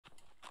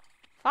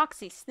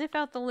Foxy, sniff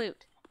out the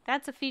loot.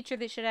 That's a feature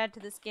they should add to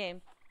this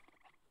game.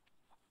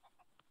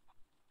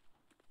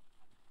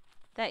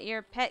 That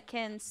your pet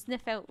can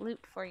sniff out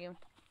loot for you.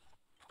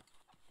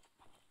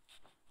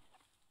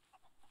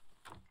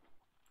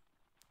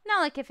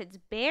 Not like if it's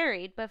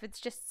buried, but if it's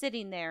just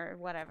sitting there or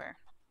whatever.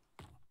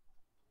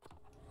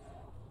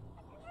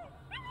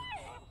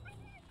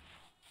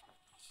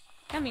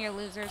 Come here,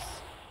 losers.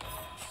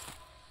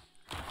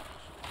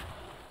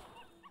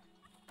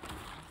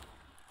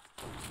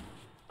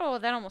 Oh,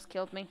 that almost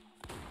killed me.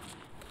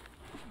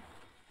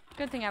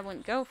 Good thing I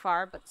wouldn't go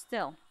far, but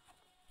still.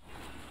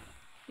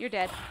 You're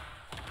dead.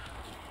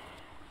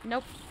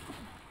 Nope.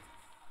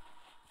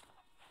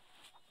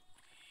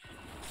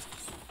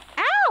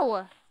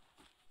 Ow!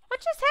 What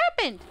just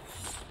happened?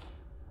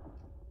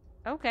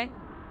 Okay.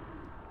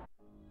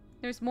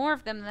 There's more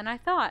of them than I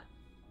thought.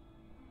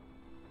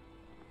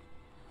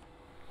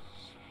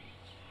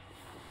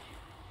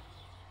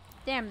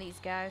 Damn these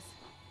guys.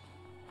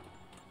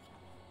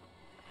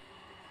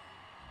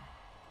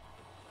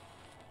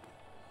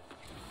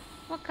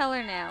 What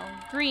color now?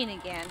 Green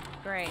again.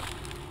 Great.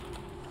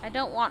 I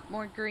don't want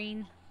more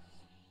green.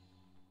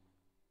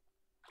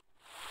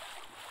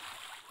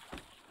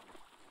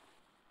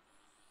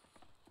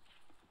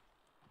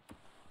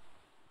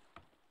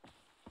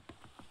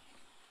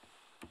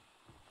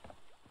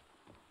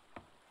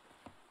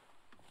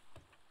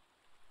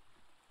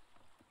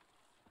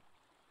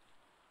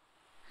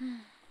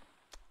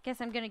 Guess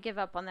I'm gonna give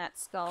up on that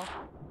skull.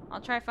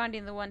 I'll try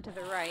finding the one to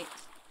the right.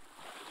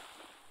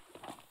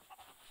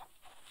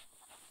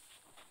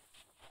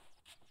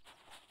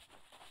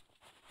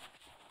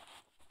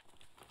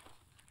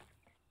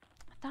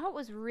 I thought it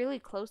was really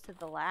close to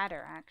the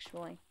ladder,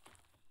 actually.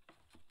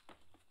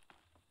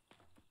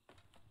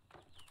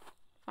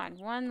 Fine,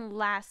 one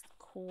last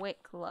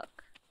quick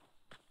look.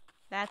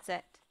 That's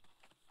it.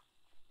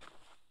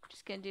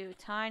 Just gonna do a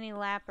tiny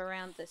lap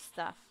around this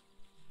stuff.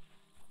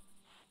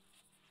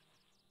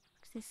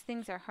 Because these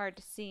things are hard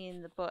to see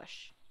in the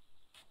bush.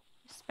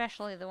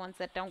 Especially the ones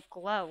that don't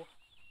glow.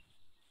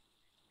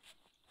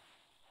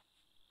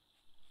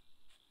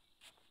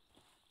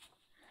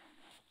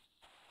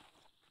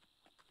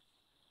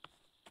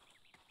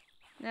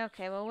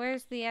 Okay, well,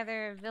 where's the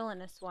other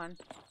villainous one?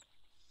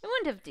 It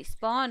wouldn't have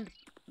despawned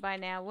by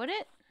now, would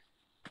it?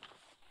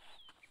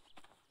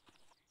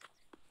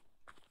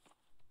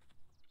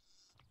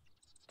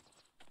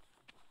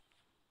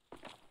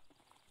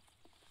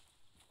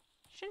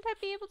 Shouldn't I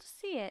be able to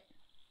see it?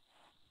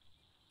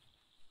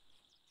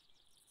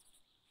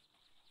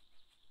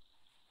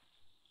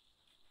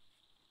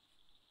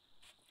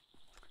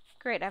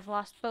 Great, I've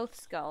lost both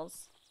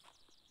skulls.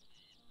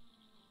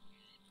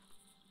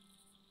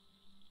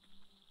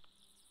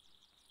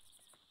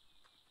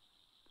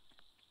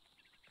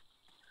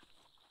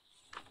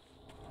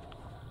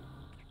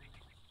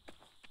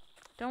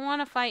 Don't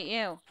want to fight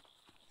you.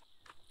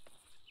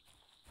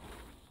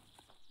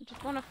 I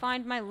just want to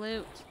find my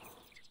loot.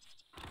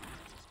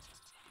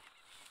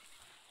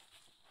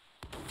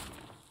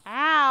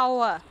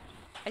 Ow!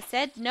 I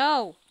said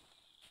no.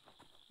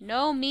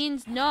 No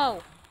means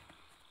no.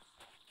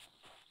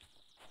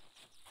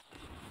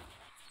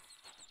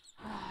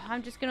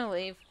 I'm just gonna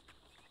leave.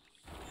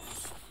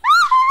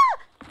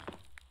 Ah!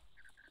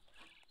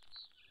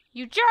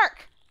 You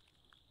jerk!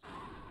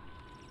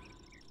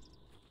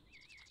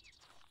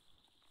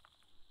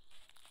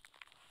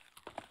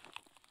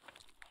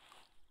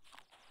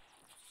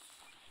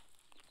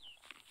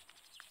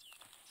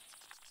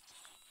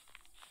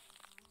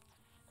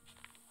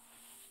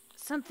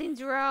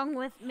 Something's wrong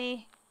with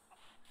me.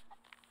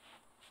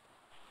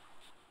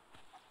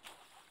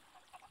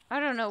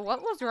 I don't know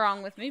what was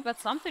wrong with me, but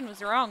something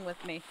was wrong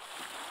with me.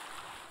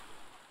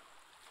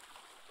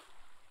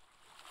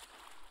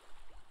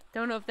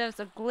 Don't know if that was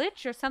a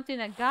glitch or something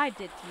that guy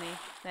did to me.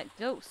 That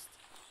ghost.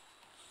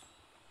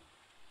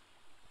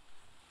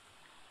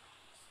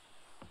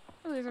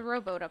 Oh, there's a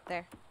rowboat up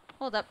there.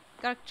 Hold up.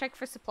 Gotta check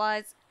for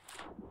supplies.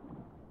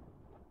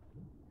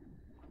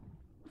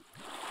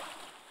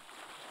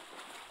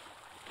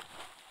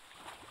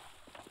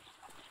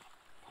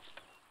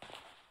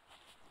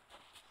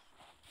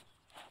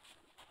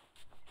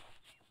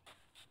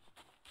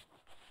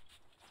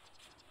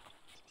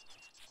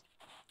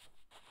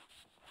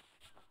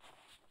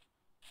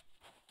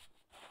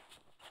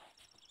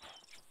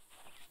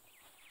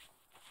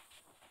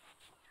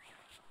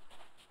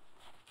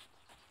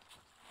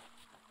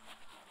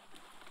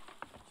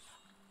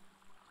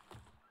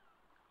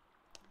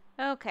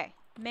 Okay,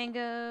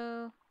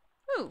 mango.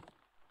 Ooh,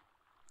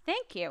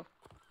 thank you.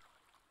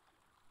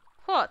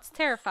 Oh, it's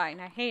terrifying.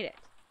 I hate it.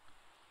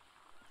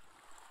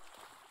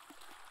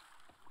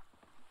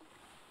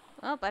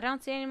 Well, I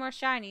don't see any more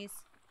shinies.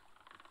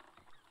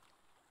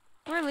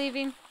 We're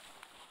leaving.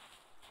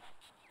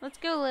 Let's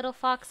go, little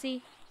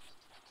foxy.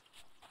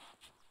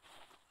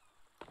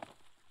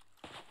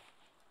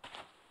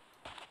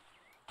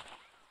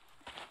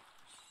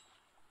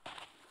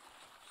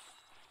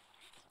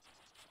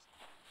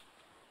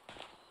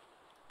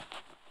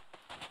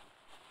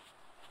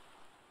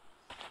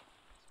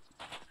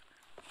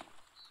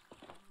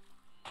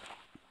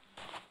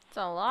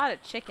 a lot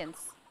of chickens.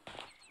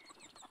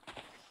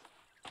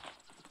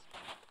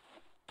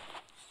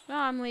 Well,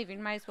 I'm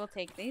leaving. Might as well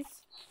take these.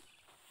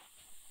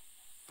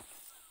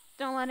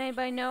 Don't let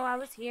anybody know I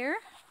was here.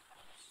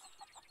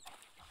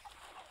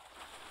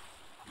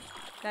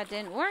 That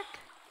didn't work.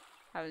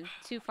 I was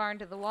too far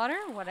into the water.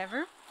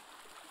 Whatever.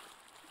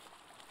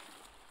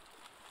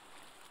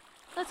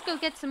 Let's go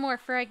get some more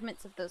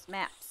fragments of those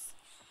maps.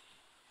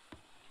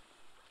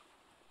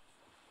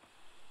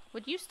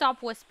 Would you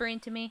stop whispering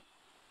to me?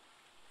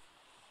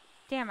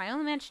 Damn, I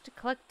only managed to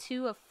collect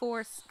 2 of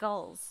 4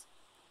 skulls.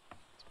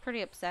 It's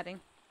pretty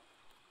upsetting.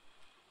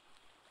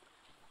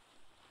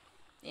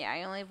 Yeah,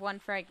 I only have 1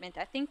 fragment.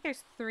 I think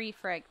there's 3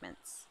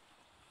 fragments.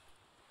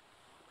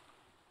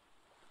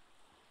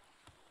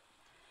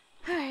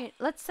 Alright,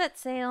 let's set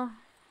sail.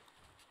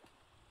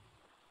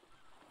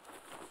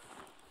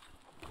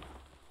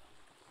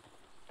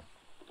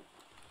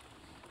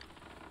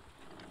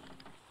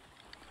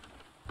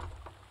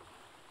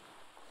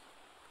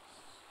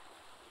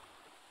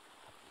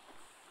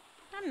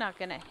 I'm not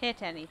gonna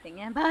hit anything,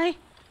 am I?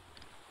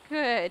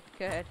 Good,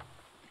 good.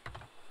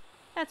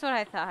 That's what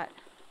I thought.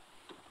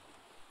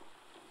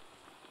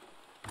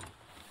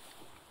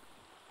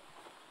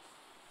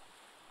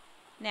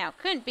 Now,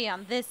 couldn't be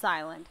on this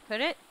island, could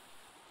it?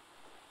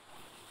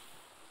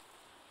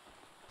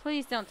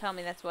 Please don't tell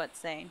me that's what it's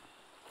saying.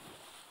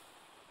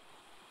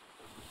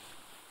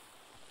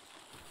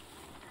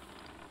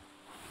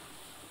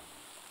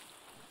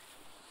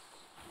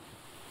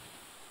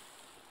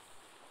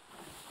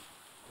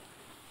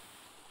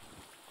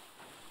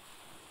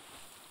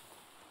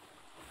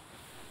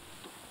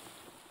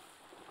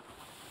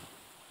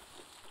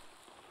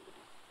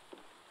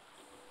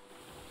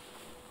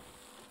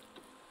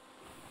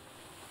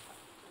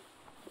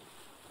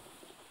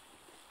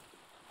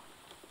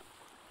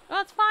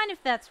 Well, it's fine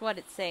if that's what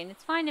it's saying.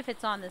 It's fine if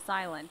it's on this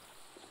island.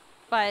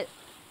 But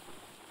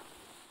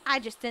I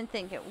just didn't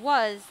think it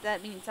was.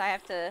 That means I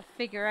have to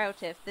figure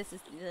out if this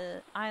is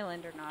the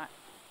island or not.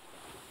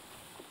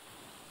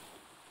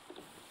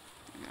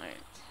 Alright.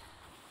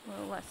 A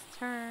little less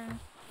turn.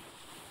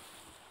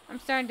 I'm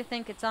starting to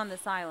think it's on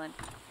this island.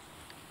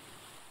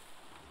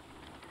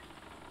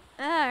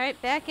 Alright,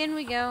 back in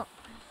we go.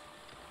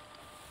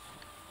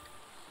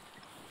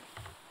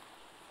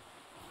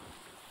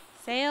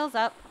 Sails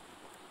up.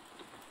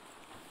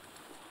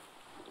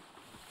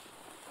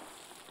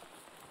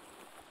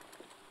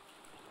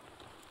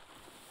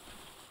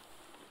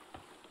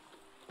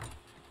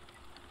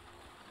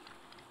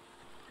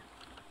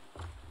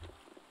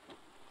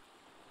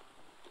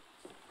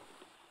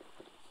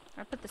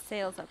 I put the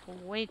sails up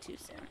way too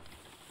soon.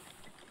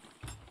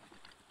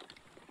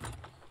 Let's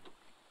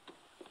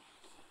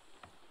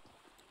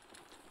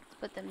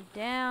put them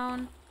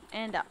down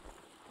and up.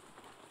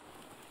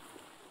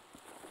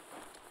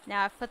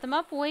 Now I've put them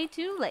up way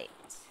too late.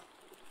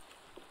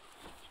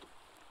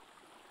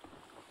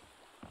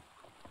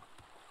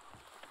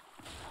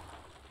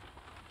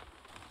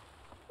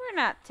 We're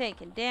not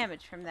taking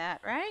damage from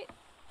that, right?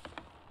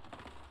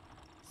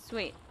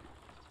 Sweet.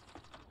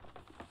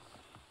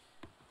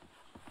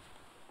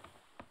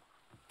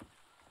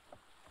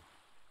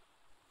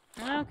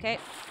 Okay.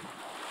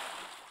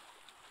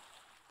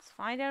 Let's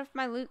find out if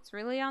my loot's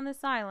really on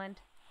this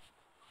island.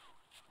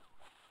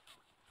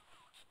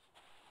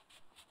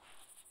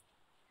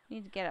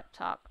 Need to get up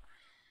top.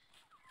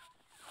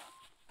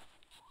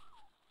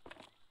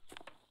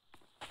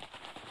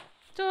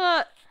 Do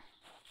it!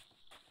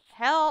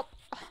 Help!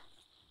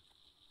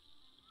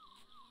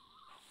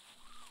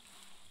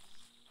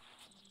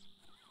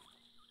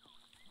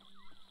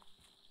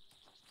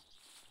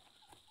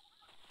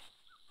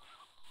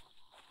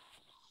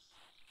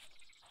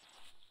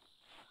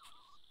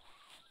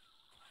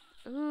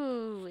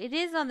 Ooh, it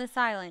is on this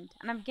island,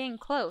 and I'm getting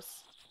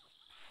close.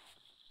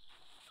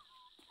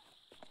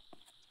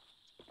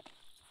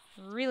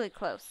 Really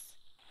close.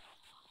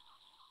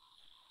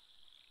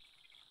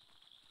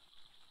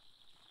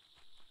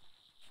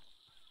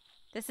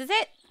 This is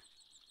it!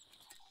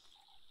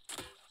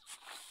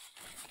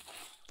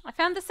 I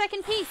found the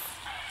second piece!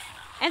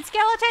 And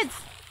skeletons!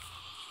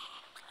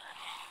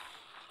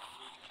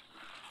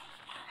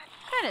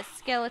 What kind of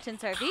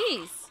skeletons are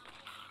these?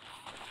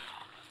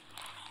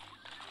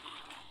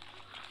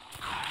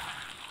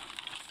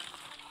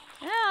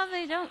 Well,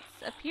 they don't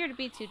appear to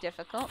be too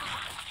difficult.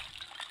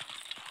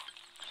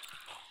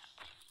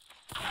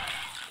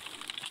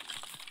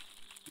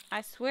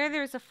 I swear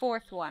there's a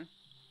 4th one.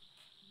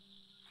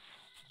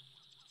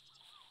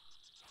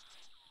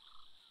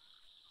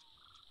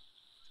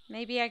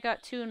 Maybe I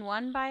got 2 in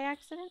 1 by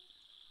accident?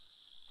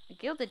 A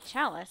gilded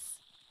chalice.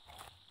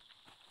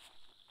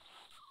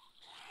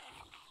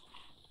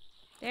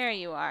 There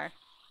you are.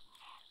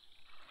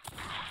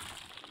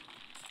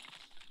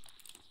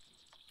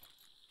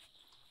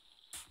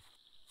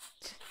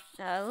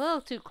 A little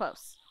too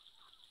close.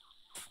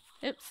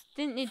 Oops,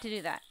 didn't need to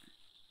do that.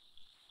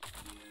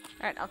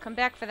 Alright, I'll come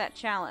back for that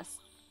chalice.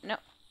 No,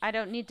 I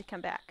don't need to come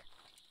back.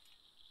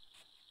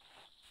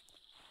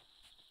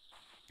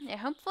 Yeah,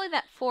 hopefully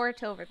that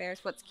fort over there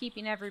is what's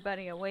keeping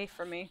everybody away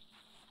from me.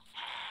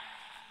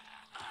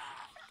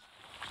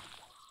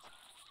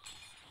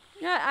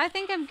 Yeah, I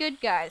think I'm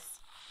good, guys.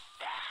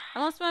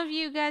 Unless one of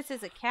you guys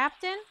is a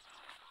captain.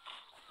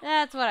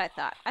 That's what I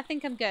thought. I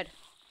think I'm good.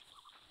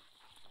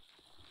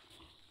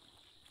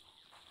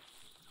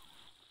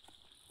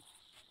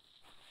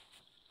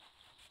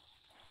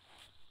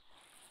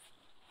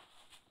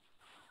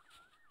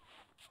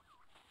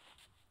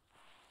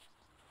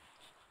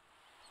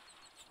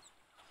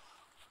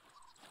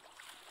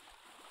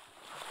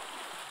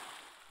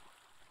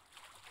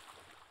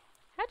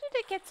 How did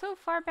it get so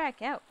far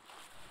back out?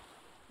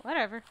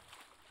 Whatever.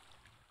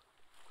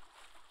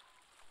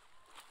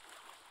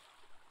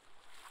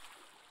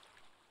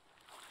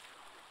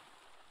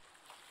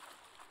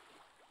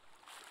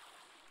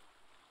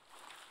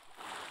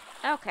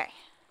 Okay.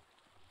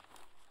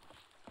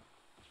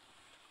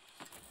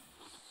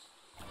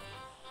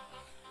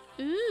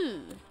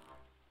 Ooh.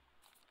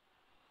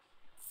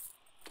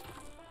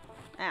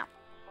 Ow.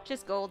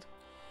 Just gold.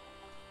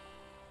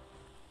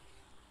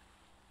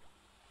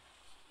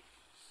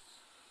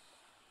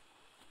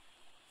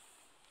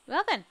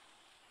 Well then.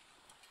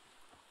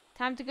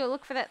 Time to go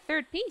look for that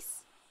third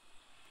piece.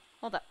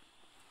 Hold up.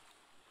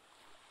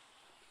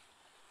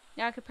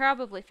 Now I could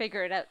probably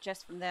figure it out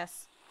just from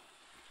this.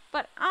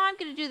 But I'm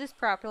gonna do this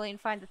properly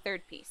and find the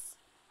third piece.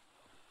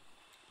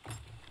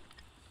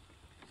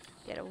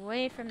 Get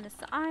away from this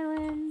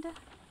island.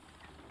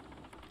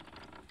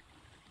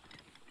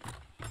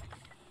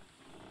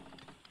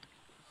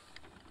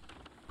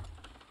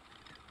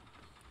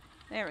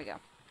 There we go.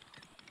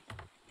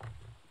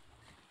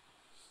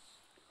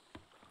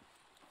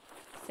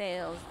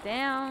 Sails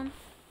down.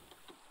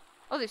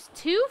 Oh, there's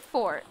 2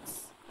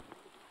 forts.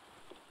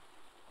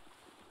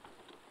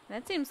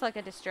 That seems like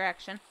a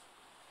distraction.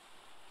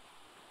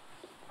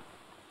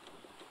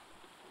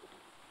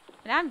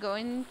 And I'm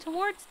going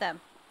towards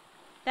them.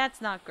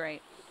 That's not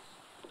great.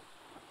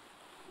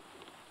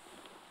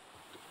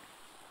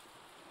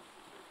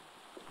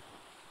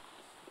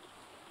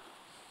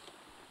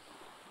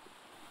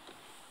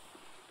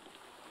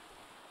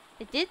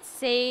 It did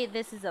say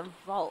this is a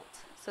vault,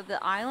 so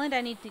the island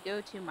I need to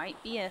go to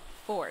might be a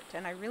fort,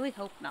 and I really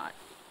hope not.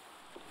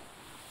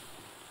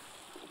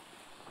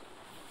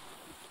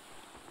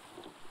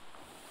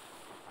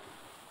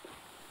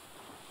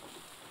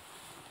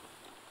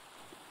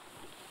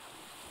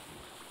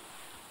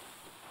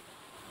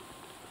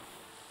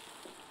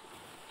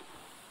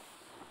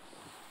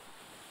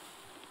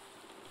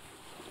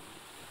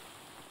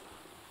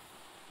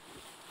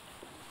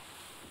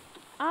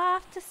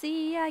 Off to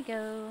sea I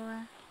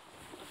go.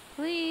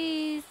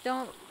 Please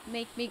don't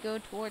make me go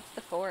towards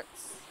the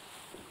forts.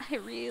 I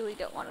really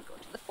don't want to go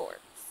to the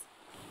forts.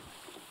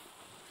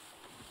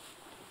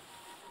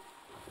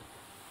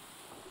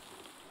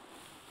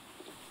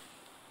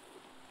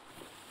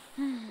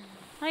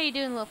 How you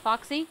doing, little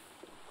foxy?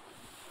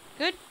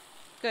 Good?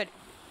 Good.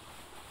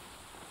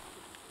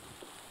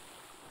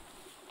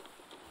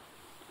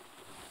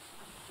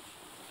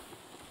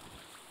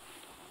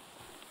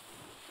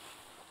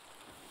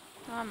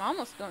 I'm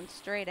almost going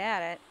straight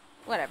at it.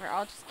 Whatever,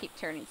 I'll just keep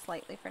turning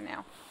slightly for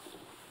now.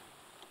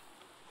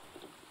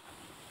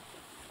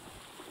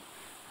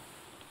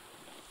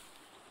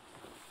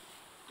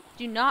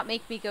 Do not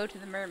make me go to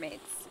the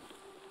mermaids.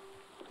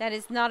 That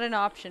is not an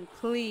option.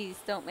 Please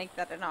don't make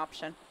that an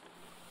option.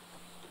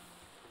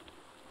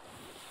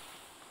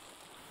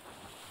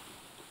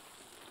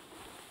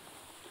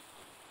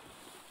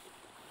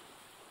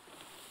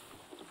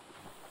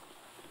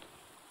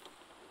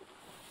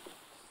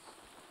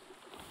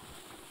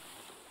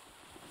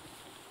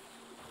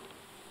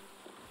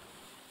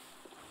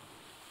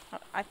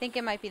 I think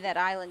it might be that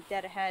island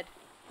dead ahead.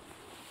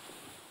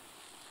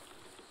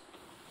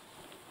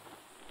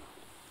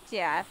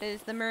 Yeah, if it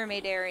was the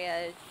mermaid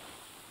area,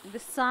 the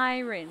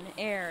siren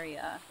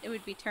area, it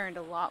would be turned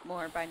a lot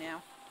more by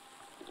now.